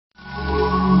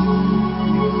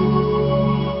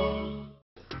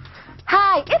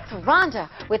and Rhonda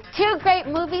with 2 great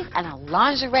movies and a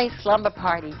lingerie slumber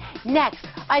party. Next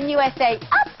on USA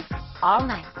Up All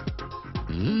Night.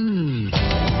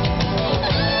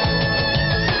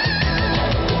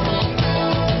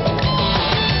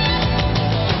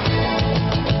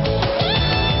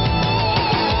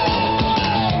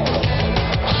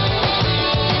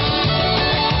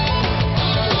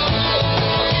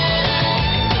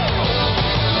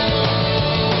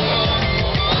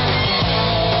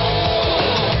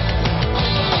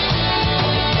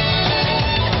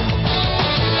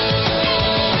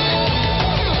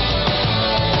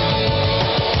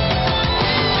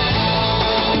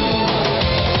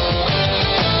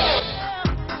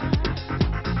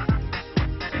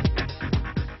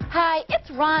 Hi, it's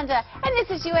Rhonda, and this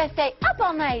is USA Up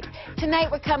All Night.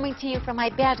 Tonight we're coming to you from my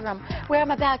bedroom, where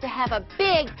I'm about to have a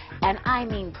big, and I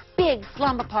mean big,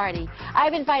 slumber party.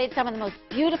 I've invited some of the most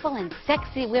beautiful and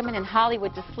sexy women in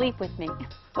Hollywood to sleep with me.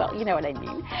 Well, you know what I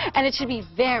mean. And it should be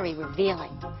very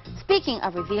revealing. Speaking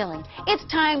of revealing, it's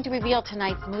time to reveal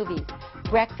tonight's movies,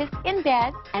 Breakfast in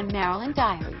Bed and Marilyn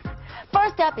Diaries.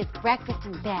 First up is Breakfast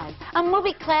in Bed, a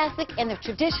movie classic in the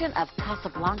tradition of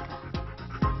Casablanca.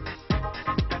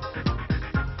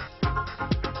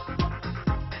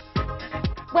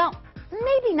 Well,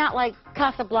 maybe not like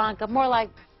Casablanca, more like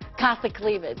Casa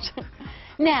Cleavage.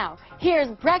 Now, here's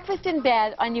Breakfast in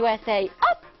Bed on USA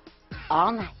Up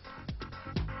All Night.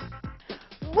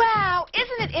 Wow,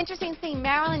 isn't it interesting seeing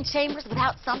Marilyn Chambers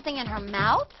without something in her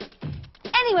mouth?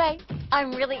 Anyway,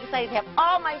 I'm really excited to have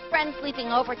all my friends sleeping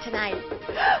over tonight.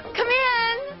 Come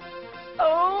in!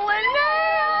 Oh,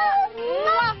 Linnea!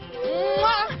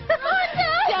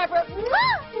 Debra!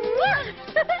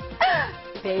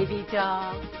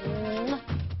 Babydol.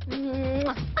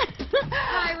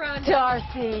 Hi, Rhonda.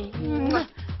 Darcy.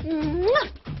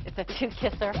 It's a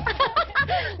 2-kisser.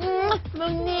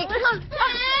 Monique.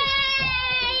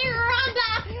 Hey, Rhonda.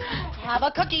 Have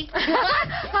a cookie.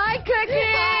 Hi,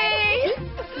 Cookie.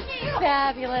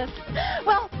 Fabulous.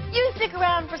 Well, you stick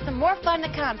around for some more fun to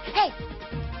come. Hey,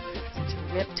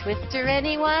 Trip Twister,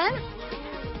 anyone?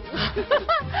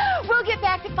 We'll get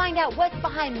back to find out what's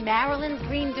behind Marilyn's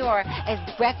green door as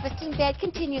Breakfast in Bed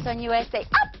continues on USA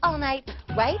Up All Night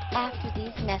right after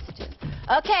these messages.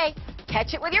 Okay,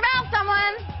 catch it with your mouth,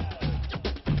 someone.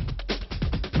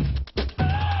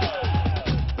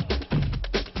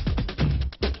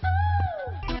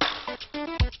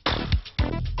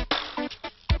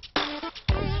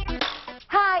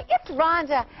 Hi, it's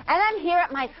Rhonda, and I'm here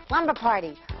at my slumber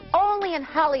party. Only in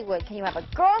Hollywood can you have a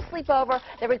girl sleepover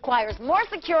that requires more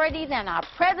security than our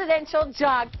presidential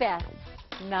jog fest.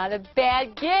 Not a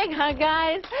bad gig, huh,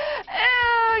 guys?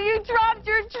 Ew, you dropped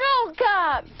your drool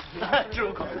cup.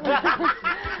 Drool cup.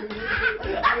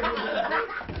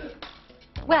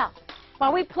 Well,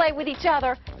 while we play with each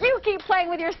other, you keep playing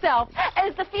with yourself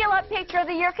as the Feel-Up Picture of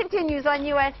the Year continues on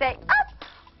USA Up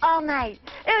All Night.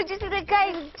 Ew, did you see the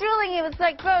guy who was drooling? It was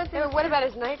like gross. Ew, what about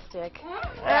his nightstick?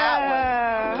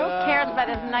 Who cares about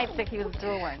his nightstick? He was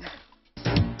drooling.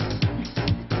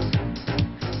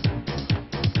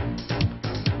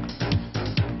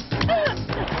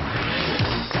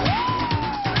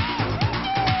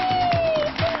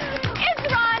 It's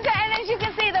Rhonda, and as you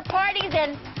can see, the party's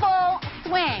in full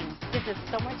swing. This is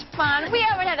so much fun. We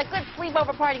haven't had a good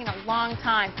sleepover party in a long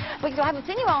time. But I haven't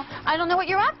seen you all. I don't know what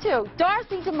you're up to.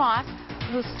 Darcy DeMoss,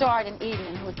 who starred in Eden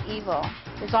and who was evil,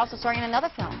 is also starring in another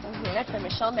film. That's by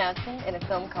Michelle Madsen in a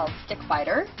film called Stick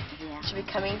Fighter. Yeah. It should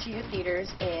be coming to your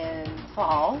theaters in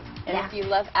fall. And Yeah. if you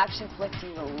love action flicks,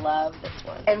 you will love this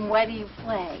one. And what do you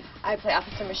play? I play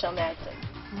Officer Michelle Madsen.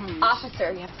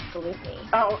 Officer, you have to salute me.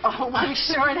 Oh, I'm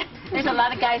sure there's a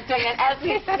lot of guys doing it as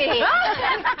we speak.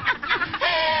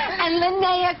 And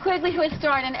Linnea Quigley, who has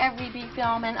starred in every B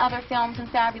film and other films and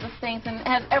fabulous things and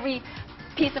has every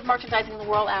piece of merchandising in the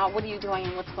world out. What are you doing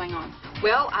and what's going on?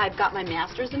 Well, I've got my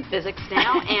master's in physics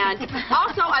now, and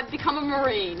also I've become a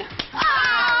Marine.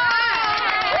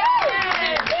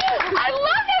 I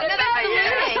love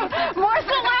that. More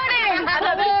saluting.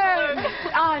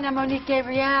 Oh, now Monique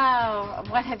Gabrielle,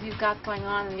 what have you got going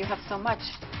on? You have so much.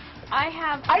 I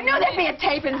knew there'd be a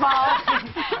tape involved.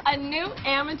 A new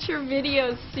amateur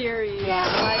video series. Yeah.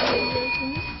 Live videos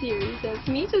in the series. That's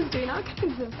me just doing all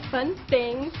kinds of fun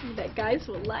things that guys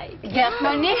will like. Yes,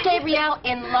 Monique Gabrielle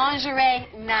in lingerie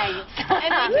night.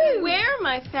 And they can wear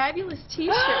my fabulous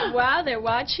t-shirt while they're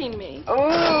watching me.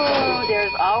 Oh,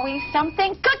 there's always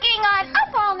something cooking on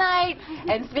Up All Night.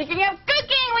 And speaking of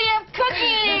cooking, we have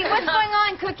Cookie. What's going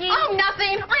on, Cookie? Oh,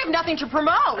 nothing. I have nothing to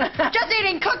promote. Just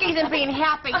eating cookies and being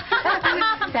happy.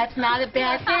 That's not a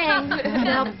bad thing.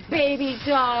 Now,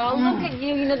 Babydol. Look at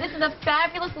you. You know, this is a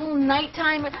fabulous little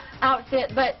nighttime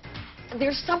outfit, but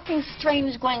there's something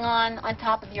strange going on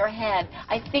top of your head.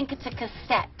 I think it's a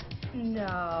cassette.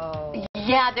 No.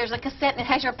 Yeah, there's a cassette and it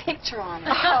has your picture on it.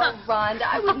 Oh, Rhonda,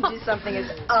 I wouldn't do something as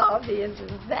obvious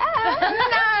as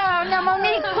that. No,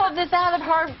 Monique pulled this out of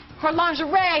her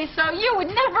lingerie, so you would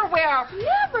never wear.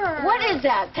 Never. What is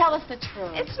that? Tell us the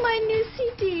truth. It's my new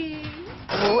CD.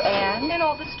 Oh, and? In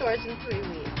all the stores in 3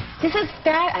 weeks. This is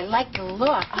fat. I like the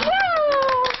look.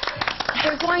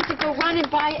 We're going to go run and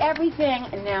buy everything.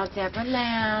 And now, Debra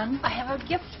Lamb. I have a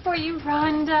gift for you,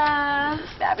 Rhonda.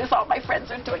 That is all. My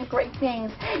friends are doing great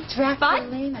things.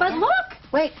 But look.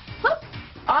 Wait. Look.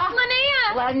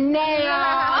 Linnea.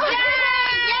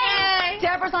 Yay!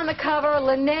 Debra's on the cover.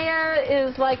 Linnea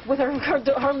is like with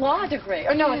her law degree.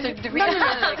 Or no, it's a degree.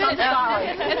 I'm sorry.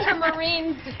 It's her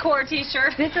Marine Corps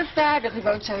T-shirt. This is fabulous. We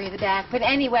won't show you the back. But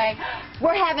anyway,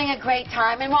 we're having a great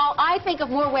time. And while I think of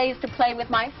more ways to play with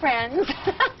my friends,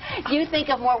 you think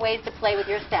of more ways to play with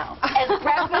yourself. As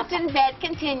Breakfast in Bed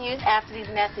continues after these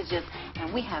messages.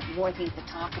 And we have more things to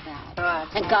talk about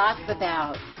and gossip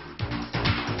about.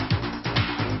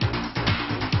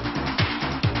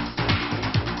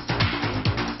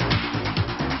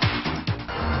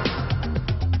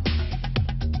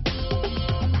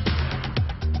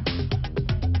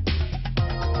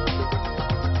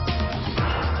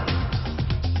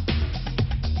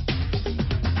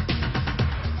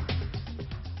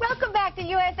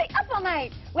 USA Up All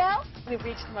Night. Well, we've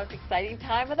reached the most exciting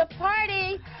time of the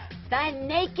party, the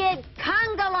naked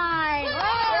conga line.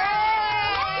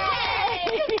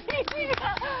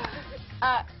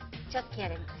 Just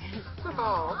kidding.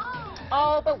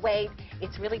 Oh, but wait,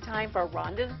 it's really time for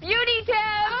Rhonda's beauty tip.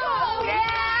 Oh,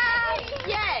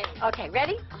 Yay! Okay,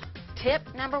 ready?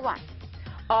 Tip number 1.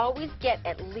 Always get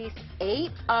at least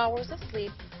 8 hours of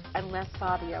sleep unless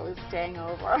Fabio is staying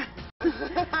over.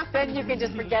 Then you can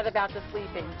just forget about the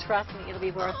sleeping. Trust me, it'll be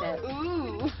worth it.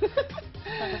 Ooh.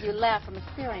 Because you laugh from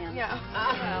experience. Yeah.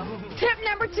 Tip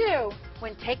number 2.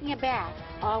 When taking a bath,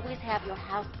 always have your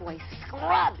houseboy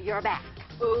scrub your back.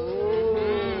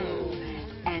 Ooh.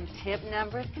 And tip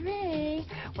number 3.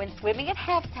 When swimming at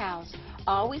half towels,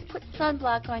 always put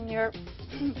sunblock on your...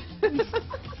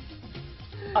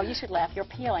 Oh, you should laugh. You're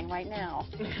peeling right now.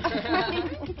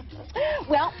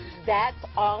 Well, that's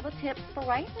all the tips for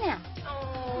right now.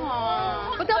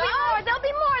 Aww. But there'll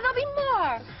be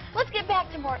more. Let's get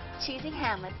back to more cheesy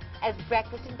Hamlets as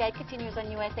Breakfast in Bed continues on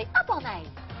USA Up All Night.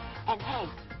 And hey,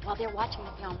 while they're watching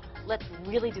the film, let's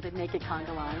really do the naked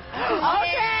conga line.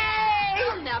 Okay!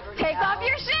 I'll never Take know. off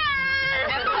your shoes!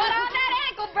 And put on that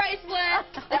ankle bracelet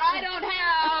that I don't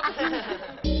have.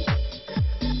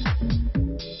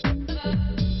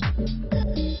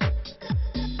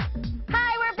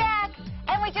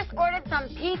 Ordered some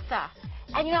pizza.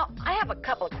 And you know, I have a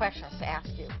couple of questions to ask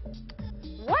you.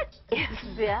 What is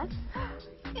this?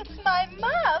 It's my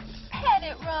muff. Pet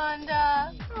it,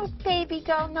 Rhonda. Oh, baby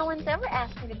doll, no one's ever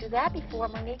asked me to do that before,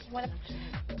 Monique. You want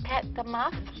to pet the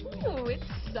muff? Ooh, it's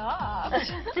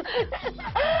soft.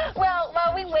 Well,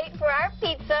 while we wait for our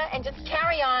pizza and just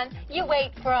carry on, you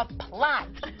wait for a plot.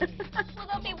 Well,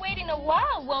 they'll be waiting a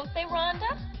while, won't they,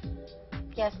 Rhonda?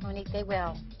 Yes, Monique, they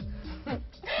will.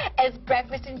 As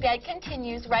Breakfast in Bed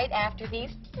continues right after these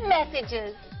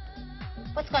messages.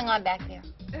 What's going on back there?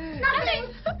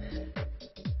 Nothing.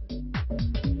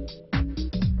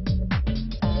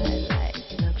 I like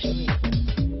luxury.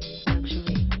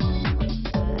 Luxury.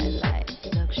 I like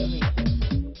luxury.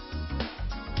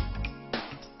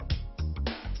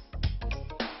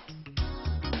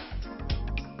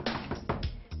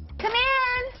 Come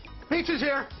in. Pizza's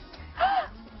here.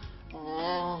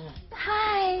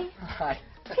 Hi. Hi.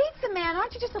 Pizza man,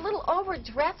 aren't you just a little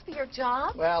overdressed for your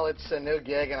job? Well, it's a new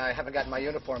gig, and I haven't gotten my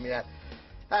uniform yet.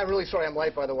 I'm really sorry I'm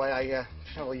late, by the way. I'm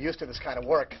not really used to this kind of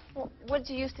work. Well, what did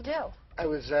you used to do? I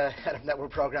was head of network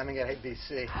programming at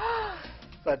ABC.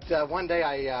 But one day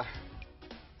I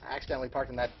accidentally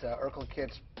parked in that Urkel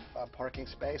kid's parking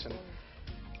space,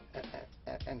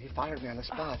 and he fired me on the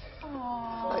spot.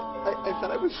 I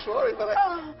said I was sorry, but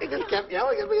he just kept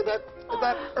yelling at me in that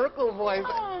Urkel voice.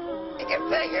 He kept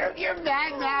saying, "You're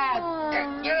bad, man.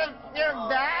 You're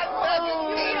bad,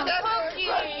 man.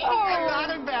 I'm not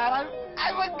a bad.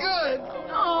 I'm a good.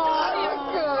 I'm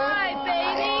a good. Hi,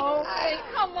 baby.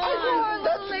 Come on.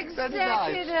 That's nice. That's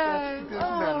better.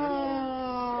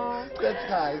 That's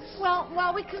nice. Well,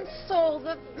 while we console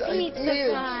the pizza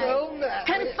guy. So mad.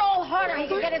 Console harder. He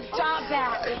can get his job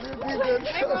back.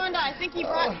 Hey, Rhonda, I think he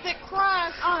brought thick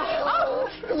crust.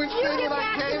 It was You singing get when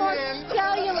back I to came more in.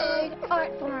 celluloid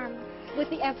art form. with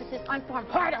the emphasis on form.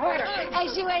 Harder, harder.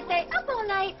 As USA Up All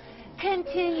Night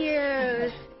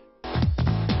continues.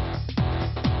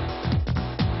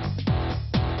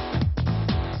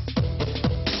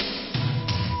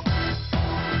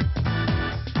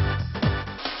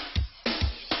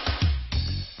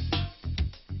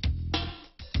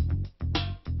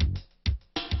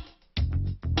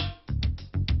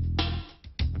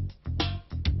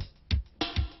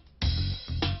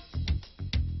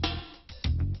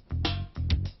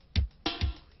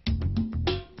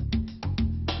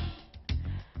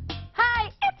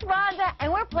 Rhonda,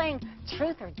 and we're playing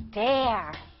Truth or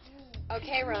Dare.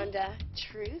 Okay, Rhonda.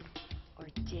 Truth or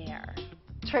dare?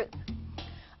 Truth.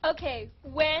 Okay,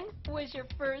 when was your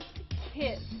first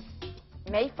kiss?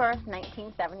 May 1st,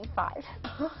 1975.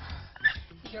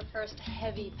 Your first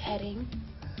heavy petting?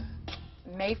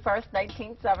 May 1st,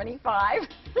 1975.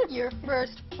 Your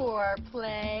first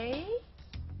foreplay?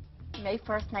 May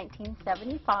 1st,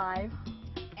 1975.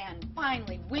 And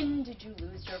finally, when did you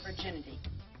lose your virginity?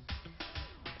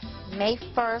 May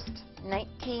 1st,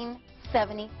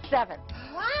 1977.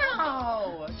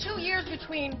 Wow! 2 years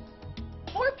between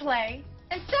foreplay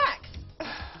and sex.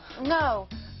 No,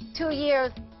 2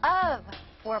 years of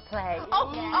foreplay.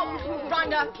 Oh,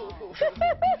 Rhonda.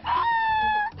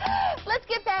 Let's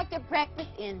get back to breakfast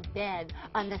in bed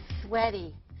on the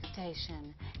sweaty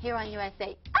station here on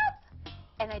USA Up,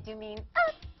 and I do mean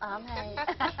up all night.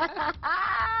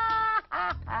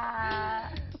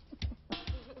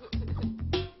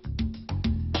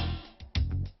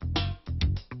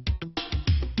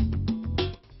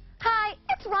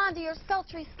 Rhonda, your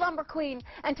sultry slumber queen,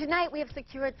 and tonight we have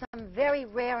secured some very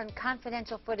rare and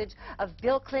confidential footage of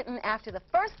Bill Clinton after the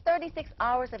first 36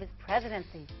 hours of his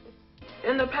presidency.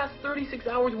 In the past 36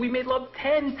 hours, we made love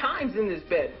 10 times in this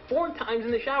bed, 4 times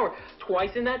in the shower,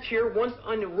 twice in that chair, once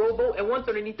on the rowboat, and once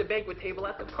underneath the banquet table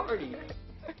at the party.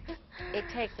 It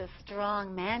takes a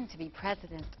strong man to be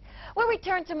president. We'll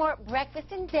return to more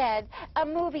Breakfast in Bed, a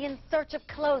movie in search of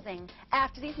clothing,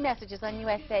 after these messages on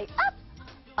USA Up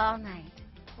All Night.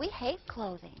 We hate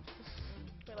clothing.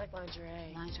 We like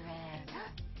lingerie. Lingerie.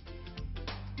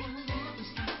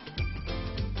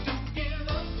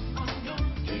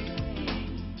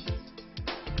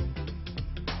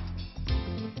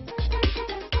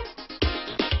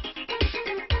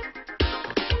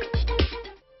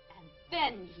 And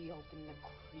then he opened the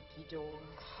creaky door.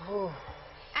 Oh.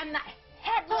 And the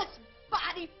headless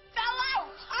body fell out.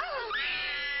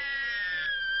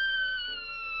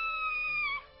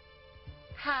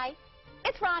 Hi,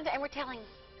 it's Rhonda, and we're telling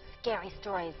scary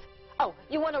stories. Oh,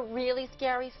 you want a really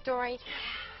scary story?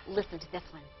 Listen to this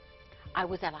one. I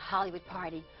was at a Hollywood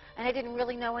party, and I didn't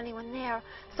really know anyone there,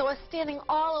 so I was standing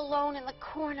all alone in the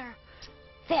corner.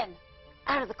 Then,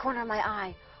 out of the corner of my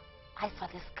eye, I saw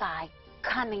this guy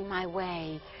coming my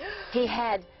way. He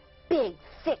had big,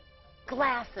 thick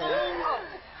glasses,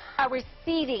 a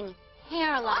receding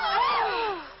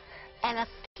hairline, and a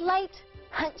slight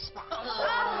hunchback.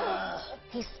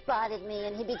 He spotted me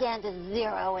and he began to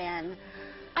zero in.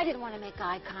 I didn't want to make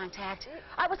eye contact.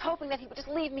 I was hoping that he would just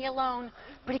leave me alone,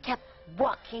 but he kept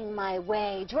walking my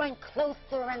way, drawing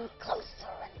closer and closer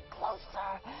and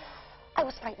closer. I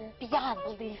was frightened beyond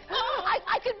belief.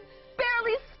 I could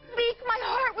barely speak. My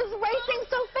heart was racing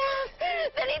so fast.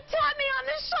 Then he tapped me on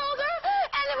the shoulder,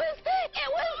 and it was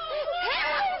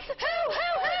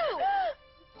who?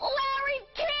 Larry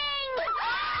King!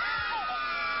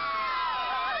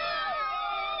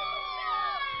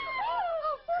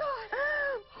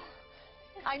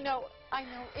 I know,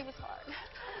 it was hard.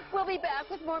 We'll be back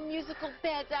with more musical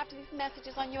beds after these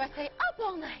messages on USA Up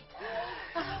All Night.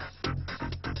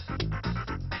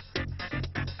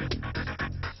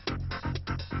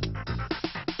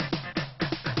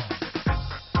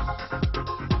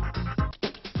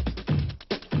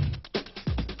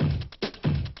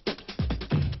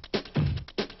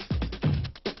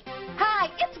 Hi,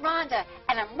 it's Rhonda,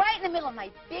 and I'm right in the middle of my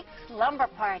big slumber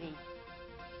party.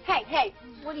 Hey,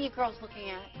 what are you girls looking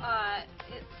at?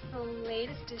 It's the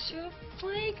latest issue of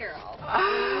Playgirl.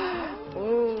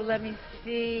 Oh, let me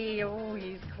see. Oh,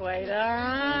 he's quite all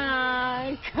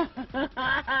right.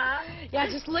 Yeah,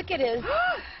 just look at his.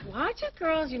 Watch it,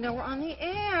 girls. You know we're on the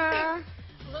air.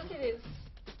 Look at his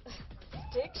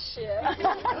stick shift.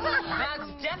 That's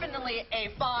definitely a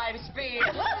 5-speed.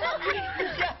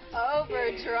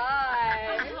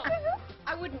 Overdrive.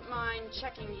 I wouldn't mind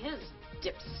checking his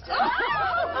dipstick.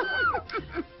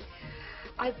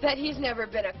 I bet he's never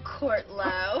been a court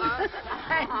low.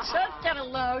 And just get a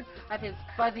load of his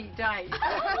fuzzy dice.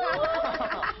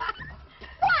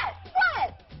 What?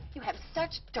 You have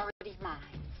such dirty minds.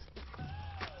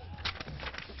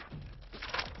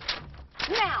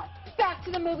 Now, back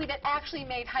to the movie that actually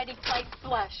made Heidi Fleiss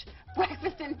blush.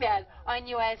 Breakfast in Bed on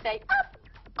USA. Up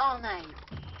all night.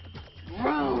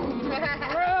 Vroom.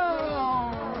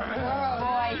 Vroom.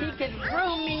 Boy, he could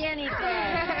vroom me any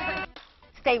day.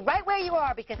 Stay right where you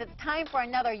are because it's time for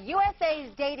another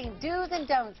USA's Dating Do's and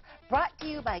Don'ts brought to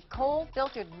you by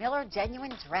cold-filtered Miller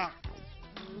Genuine Draft.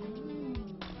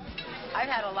 I've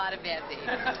had a lot of bad dates.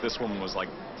 This woman was like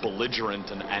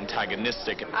belligerent and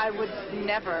antagonistic. I would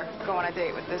never go on a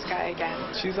date with this guy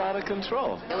again. She's out of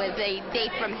control. It was a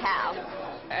date from hell.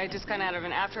 I just got out of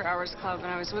an after-hours club, and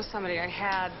I was with somebody I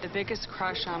had the biggest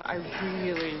crush on. I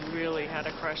really, really had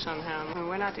a crush on him. We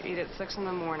went out to eat at 6 in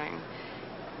the morning,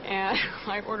 and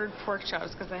I ordered pork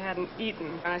chops because I hadn't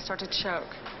eaten, and I started to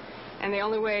choke. And the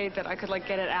only way that I could, like,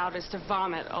 get it out is to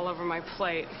vomit all over my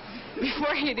plate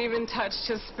before he'd even touched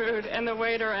his food. And the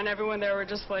waiter and everyone there were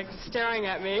just, like, staring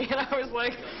at me, and I was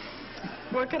like,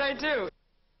 what could I do?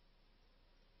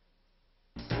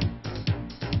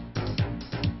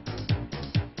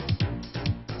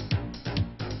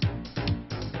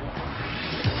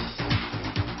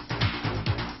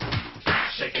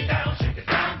 Shake it down, shake it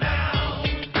down, down.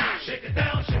 Shake it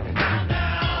down, shake it down,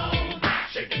 down.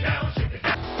 Shake it down, shake it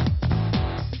down.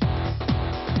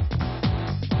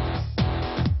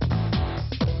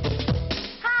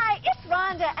 Hi, it's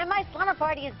Rhonda, and my slumber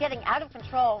party is getting out of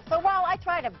control. So while I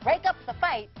try to break up the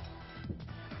fight,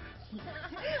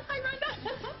 Hi, Rhonda.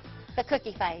 the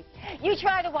cookie fight, you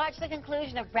try to watch the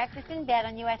conclusion of Breakfast in Bed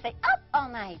on USA Up all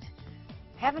night.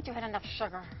 Haven't you had enough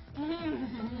sugar?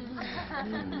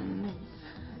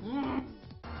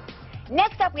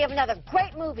 Next up, we have another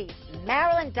great movie,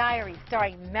 Marilyn Diaries,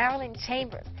 starring Marilyn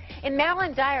Chambers. In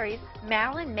Marilyn Diaries,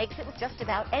 Marilyn makes it with just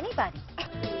about anybody.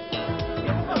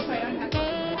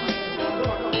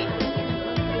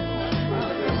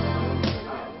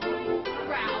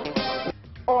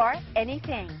 Or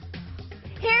anything.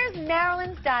 Here's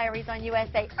Marilyn's Diaries on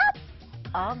USA Up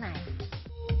all night.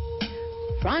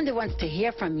 Rhonda wants to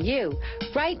hear from you.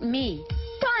 Write me,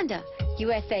 Rhonda,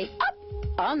 USA Up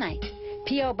all night.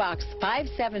 P.O. Box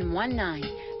 5719,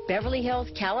 Beverly Hills,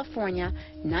 California,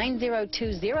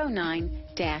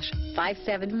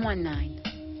 90209-5719.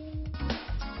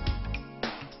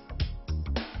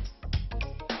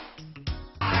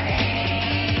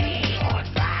 On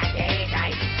Friday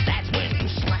night, that's when you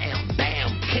slam,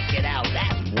 bam, kick it out.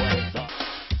 That's what it's all.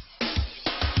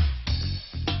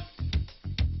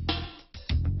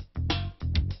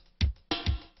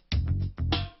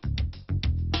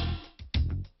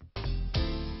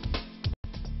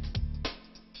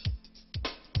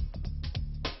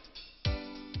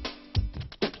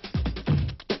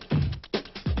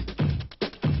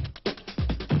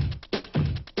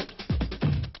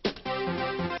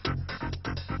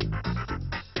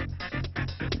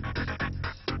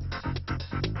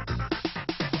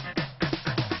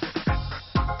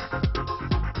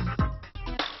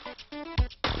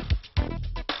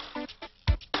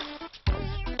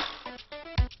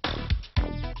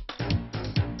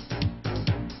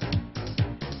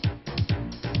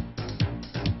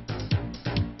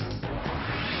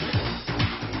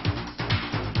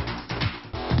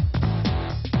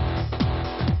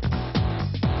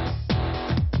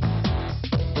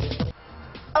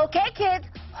 Okay, kids,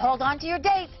 hold on to your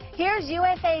dates. Here's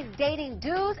USA's Dating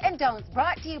Do's and Don'ts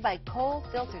brought to you by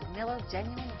cold-filtered Miller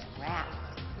Genuine Draft.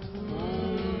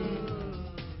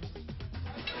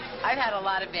 I've had a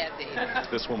lot of bad dates.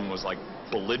 This woman was like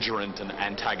belligerent and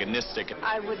antagonistic.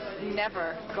 I would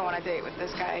never go on a date with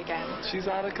this guy again. She's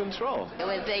out of control. It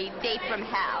was a date from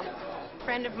hell. A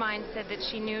friend of mine said that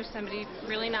she knew somebody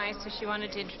really nice who she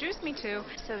wanted to introduce me to.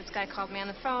 So this guy called me on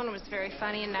the phone. It was very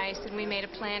funny and nice, and we made a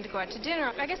plan to go out to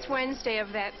dinner. I guess Wednesday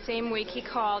of that same week, he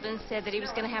called and said that he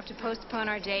was going to have to postpone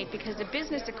our date because a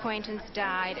business acquaintance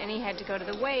died, and he had to go to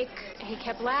the wake. He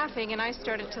kept laughing, and I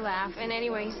started to laugh. And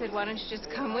anyway, he said, why don't you just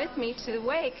come with me to the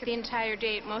wake? The entire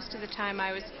date, most of the time,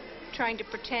 I was trying to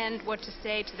pretend what to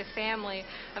say to the family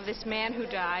of this man who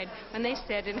died when they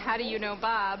said, and how do you know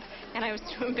Bob? And I was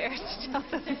too embarrassed to tell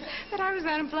them that I was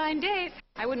on a blind date.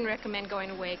 I wouldn't recommend going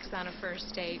to wakes on a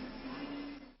first date.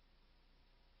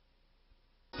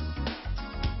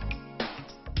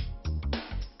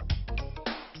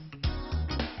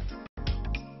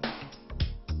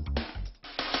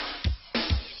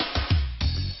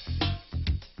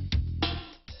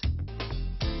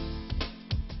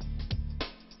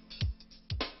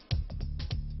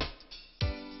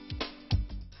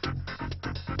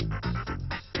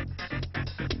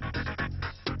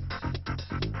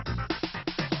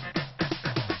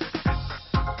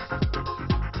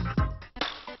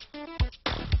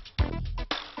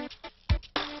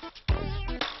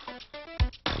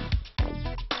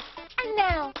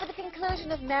 for the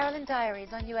conclusion of Marilyn Diaries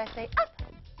on USA Up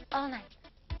All Night.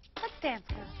 Let's dance,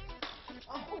 girls.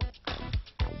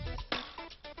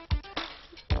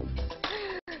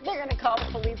 They're going to call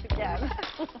the police again.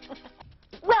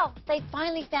 Well, they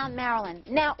finally found Marilyn.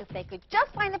 Now, if they could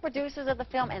just find the producers of the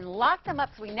film and lock them up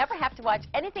so we never have to watch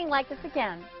anything like this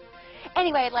again.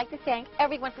 Anyway, I'd like to thank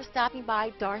everyone for stopping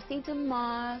by. Darcy,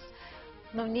 DeMoss,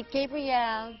 Monique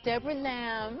Gabrielle, Debra,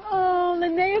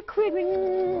 Linnea Quigley,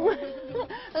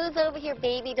 who's over here,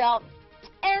 Babydol,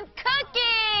 and Cookie!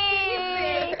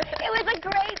 It was a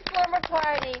great slumber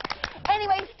party.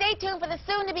 Anyway, stay tuned for the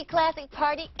soon-to-be classic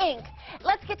Party Inc.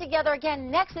 Let's get together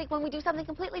again next week when we do something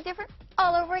completely different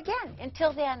all over again.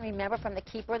 Until then, remember from the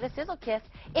Keeper of the Sizzle Kiss,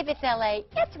 if it's L.A.,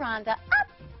 it's Rhonda, up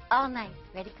all night.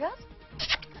 Ready, girls?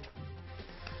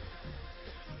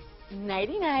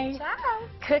 Nighty-night. Ciao.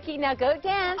 Cookie, now go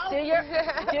dance. Do your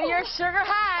sugar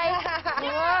high.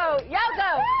 Whoa. Y'all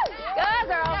go. Go,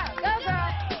 girl.